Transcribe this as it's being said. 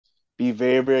be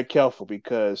very, very careful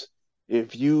because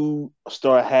if you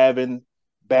start having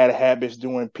bad habits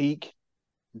during peak,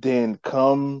 then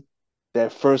come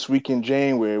that first week in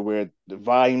January where the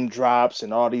volume drops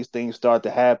and all these things start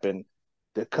to happen,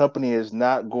 the company is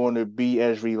not going to be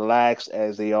as relaxed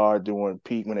as they are during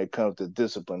peak when it comes to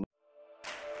discipline.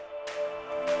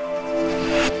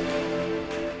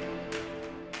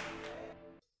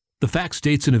 The facts,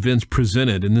 dates, and events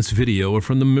presented in this video are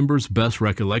from the member's best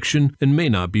recollection and may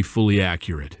not be fully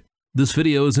accurate. This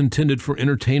video is intended for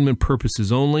entertainment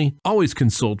purposes only. Always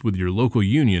consult with your local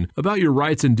union about your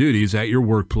rights and duties at your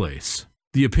workplace.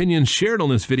 The opinions shared on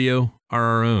this video are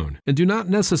our own and do not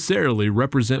necessarily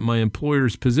represent my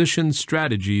employer's positions,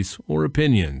 strategies, or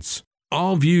opinions.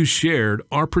 All views shared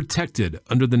are protected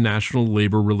under the National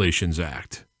Labor Relations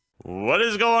Act. What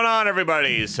is going on,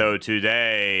 everybody? So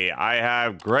today I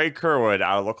have Greg Kerwood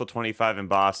out of Local 25 in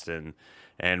Boston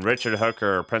and Richard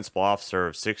Hooker, Principal Officer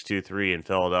of 623 in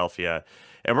Philadelphia.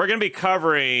 And we're going to be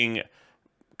covering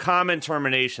common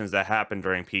terminations that happen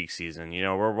during peak season. You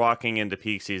know, we're walking into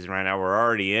peak season right now. We're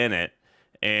already in it.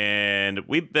 And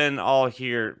we've been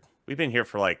here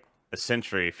for like a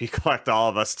century if you collect all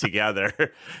of us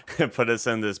together and put us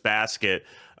in this basket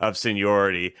of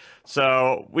seniority.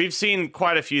 So we've seen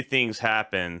quite a few things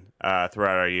happen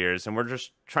throughout our years, and we're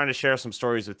just trying to share some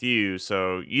stories with you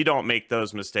so you don't make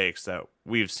those mistakes that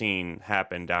we've seen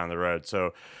happen down the road.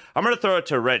 So I'm going to throw it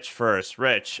to Rich first.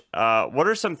 Rich, what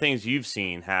are some things you've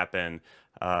seen happen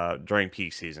during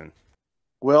peak season?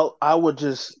 Well, I would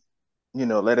just,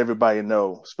 let everybody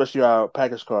know, especially our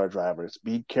package car drivers,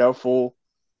 be careful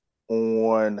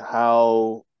on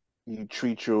how you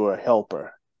treat your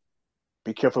helper.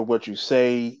 Be careful what you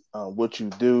say, what you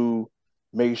do.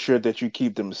 Make sure that you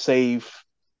keep them safe.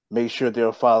 Make sure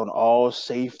they're following all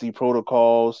safety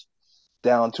protocols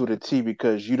down to the T,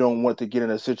 because you don't want to get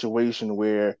in a situation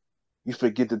where you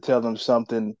forget to tell them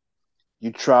something.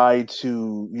 You try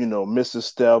to, miss a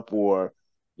step or,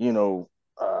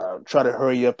 try to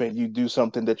hurry up and you do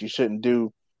something that you shouldn't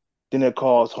do. Then it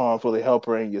causes harm for the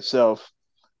helper and yourself.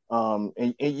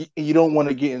 And you don't want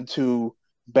to get into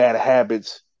bad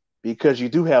habits because you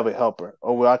do have a helper.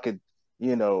 Oh, well, I could,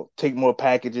 take more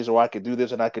packages, or I could do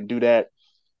this and I could do that.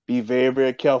 Be very,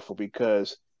 very careful,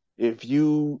 because if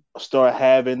you start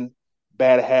having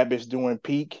bad habits during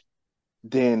peak,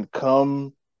 then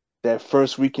come that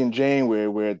first week in January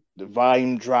where the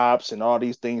volume drops and all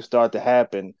these things start to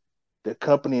happen, the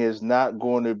company is not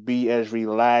going to be as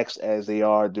relaxed as they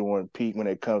are during peak when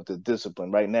it comes to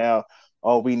discipline. Right now,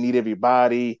 oh, we need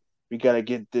everybody. We got to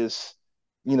get this,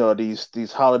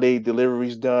 these holiday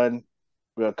deliveries done.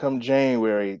 Well, come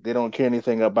January, they don't care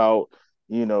anything about,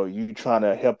 you trying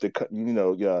to help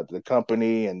the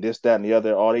company and this, that, and the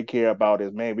other. All they care about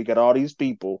is, man, we got all these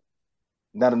people,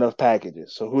 not enough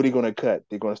packages. So who are they going to cut?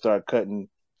 They're going to start cutting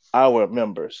our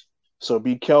members. So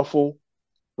be careful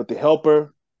with the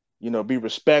helper, be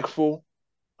respectful.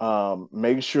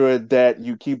 Make sure that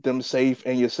you keep them safe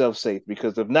and yourself safe,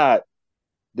 because if not,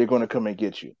 they're going to come and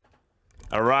get you.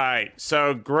 All right.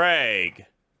 So, Greg,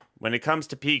 when it comes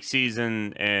to peak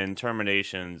season and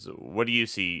terminations, what do you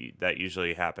see that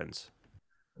usually happens?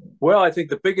 Well, I think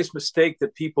the biggest mistake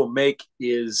that people make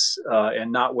is,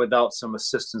 and not without some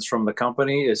assistance from the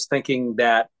company, is thinking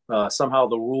that somehow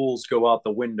the rules go out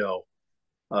the window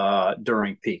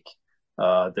during peak.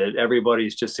 That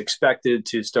everybody's just expected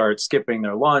to start skipping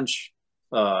their lunch,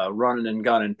 running and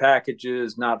gunning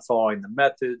packages, not following the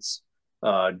methods,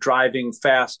 driving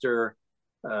faster,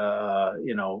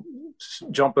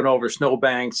 jumping over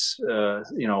snowbanks,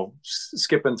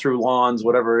 skipping through lawns,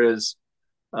 whatever it is.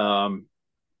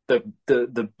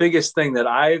 The biggest thing that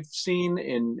I've seen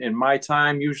in my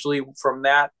time, usually from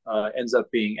that, ends up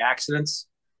being accidents,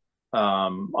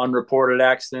 unreported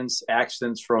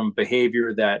accidents from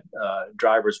behavior that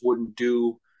drivers wouldn't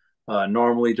do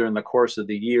normally during the course of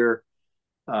the year.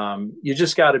 You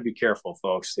just got to be careful,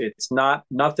 folks.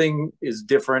 Nothing is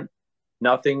different.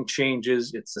 Nothing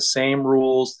changes. It's the same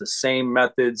rules, the same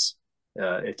methods.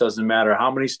 It doesn't matter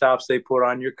how many stops they put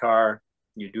on your car.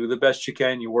 You do the best you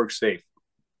can. You work safe.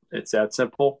 It's that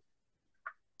simple.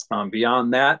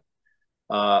 Beyond that,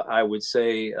 I would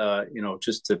say,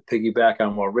 just to piggyback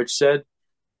on what Rich said,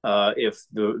 if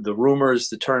the rumors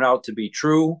that turn out to be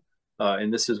true,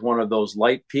 and this is one of those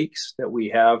light peaks that we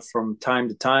have from time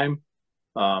to time,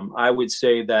 I would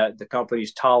say that the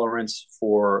company's tolerance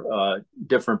for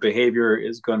different behavior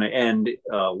is going to end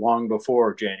long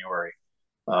before January,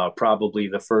 probably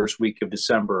the first week of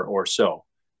December or so,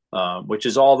 which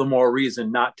is all the more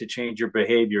reason not to change your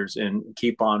behaviors and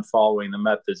keep on following the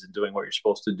methods and doing what you're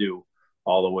supposed to do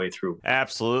all the way through.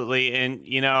 Absolutely. And,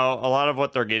 you know, a lot of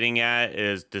what they're getting at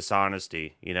is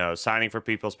dishonesty, you know, signing for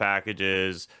people's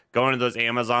packages, going to those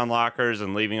Amazon lockers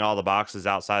and leaving all the boxes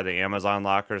outside the Amazon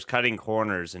lockers, cutting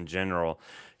corners in general.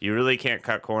 You really can't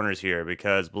cut corners here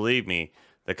because, believe me,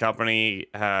 the company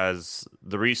has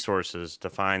the resources to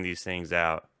find these things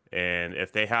out. And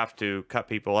if they have to cut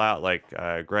people out, like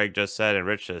Greg just said and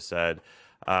Rich just said,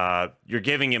 you're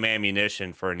giving him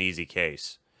ammunition for an easy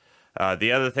case.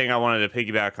 The other thing I wanted to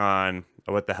piggyback on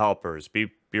with the helpers, be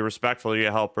respectful to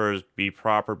your helpers, be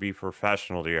proper, be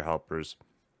professional to your helpers.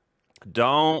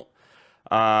 Don't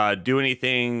do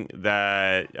anything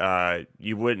that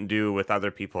you wouldn't do with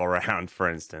other people around, for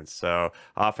instance. So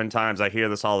oftentimes I hear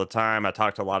this all the time. I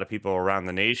talk to a lot of people around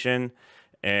the nation,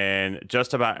 and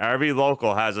just about every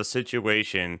local has a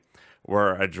situation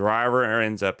where a driver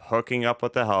ends up hooking up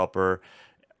with the helper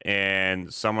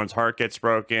and someone's heart gets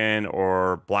broken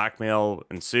or blackmail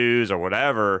ensues or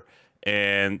whatever,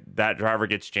 and that driver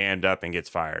gets jammed up and gets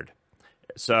fired.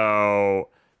 So,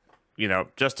 you know,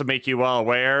 just to make you well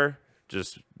aware,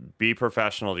 just be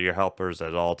professional to your helpers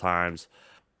at all times.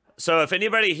 So if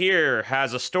anybody here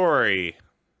has a story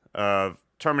of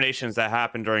terminations that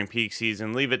happened during peak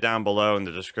season, leave it down below in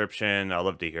the description. I'd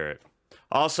love to hear it.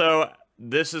 Also,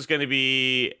 this is going to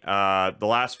be the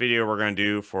last video we're going to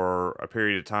do for a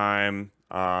period of time.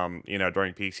 You know,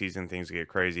 during peak season, things get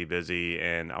crazy busy,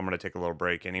 and I'm going to take a little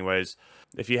break anyways.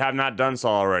 If you have not done so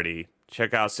already,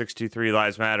 check out 623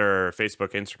 Lives Matter,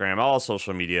 Facebook, Instagram, all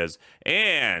social medias,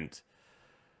 and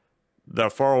the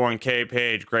 401k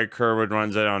page. Greg Kerwood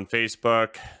runs it on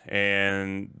Facebook,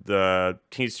 and the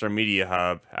Teamster Media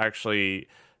Hub. Actually,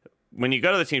 when you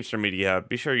go to the Teamster Media Hub,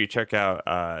 be sure you check out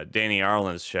Danny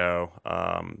Arlen's show,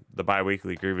 the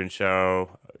Biweekly Grievance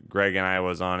Show. Greg and I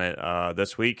was on it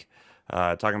this week,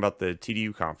 talking about the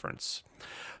TDU conference.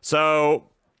 So,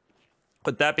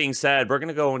 with that being said, we're going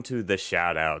to go into the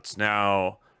shout-outs.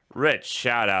 Now, Rich,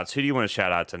 shout-outs. Who do you want to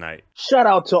shout out tonight? Shout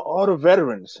out to all the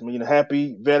veterans. I mean,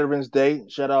 happy Veterans Day.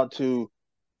 Shout out to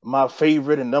my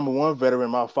favorite and number one veteran,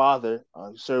 my father.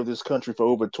 He served this country for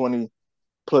over 20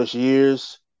 plus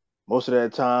years. Most of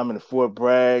that time in Fort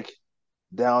Bragg,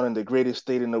 down in the greatest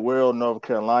state in the world, North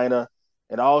Carolina.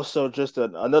 And also just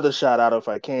another shout out, if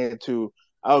I can, to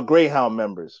our Greyhound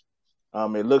members.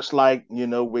 It looks like, you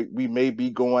know, we may be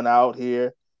going out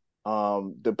here.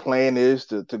 The plan is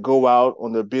to go out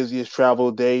on the busiest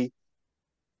travel day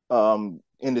in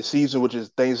the season, which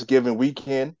is Thanksgiving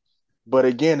weekend. But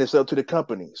again, it's up to the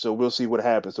company. So we'll see what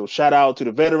happens. So shout out to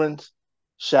the veterans.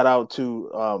 Shout out to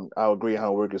our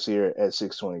Greyhound workers here at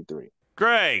 623.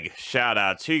 Greg, shout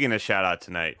outs. Who are you going to shout out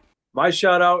tonight? My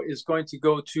shout out is going to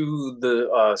go to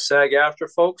the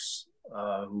SAG-AFTRA folks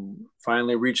who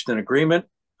finally reached an agreement.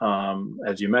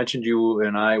 As you mentioned, you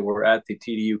and I were at the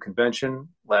TDU convention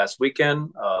last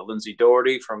weekend. Lindsay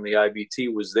Doherty from the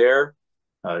IBT was there.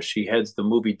 She heads the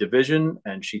movie division,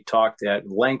 and she talked at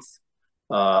length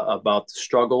about the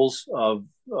struggles of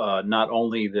not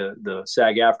only the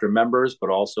SAG-AFTRA members, but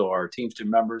also our Teamster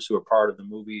members who are part of the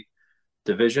movie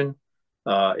division,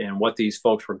 and what these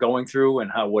folks were going through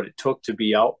and what it took to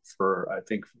be out for, I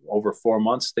think, over 4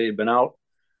 months they had been out,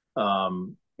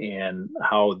 and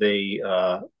how they,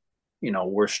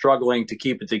 were struggling to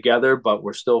keep it together, but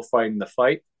we're still fighting the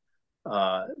fight.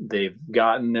 They've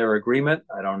gotten their agreement.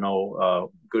 I don't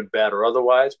know, good, bad, or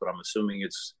otherwise, but I'm assuming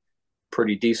it's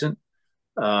pretty decent.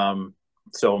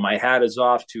 So my hat is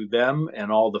off to them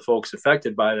and all the folks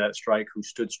affected by that strike who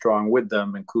stood strong with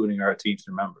them, including our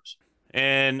Teamster members.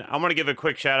 And I want to give a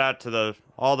quick shout out to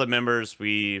all the members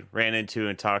we ran into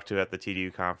and talked to at the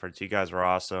TDU conference. You guys were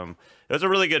awesome. It was a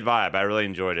really good vibe. I really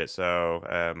enjoyed it. So,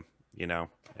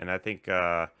 and I think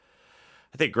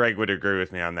Greg would agree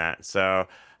with me on that. So,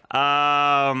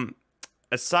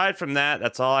 aside from that,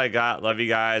 that's all I got. Love you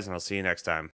guys, and I'll see you next time.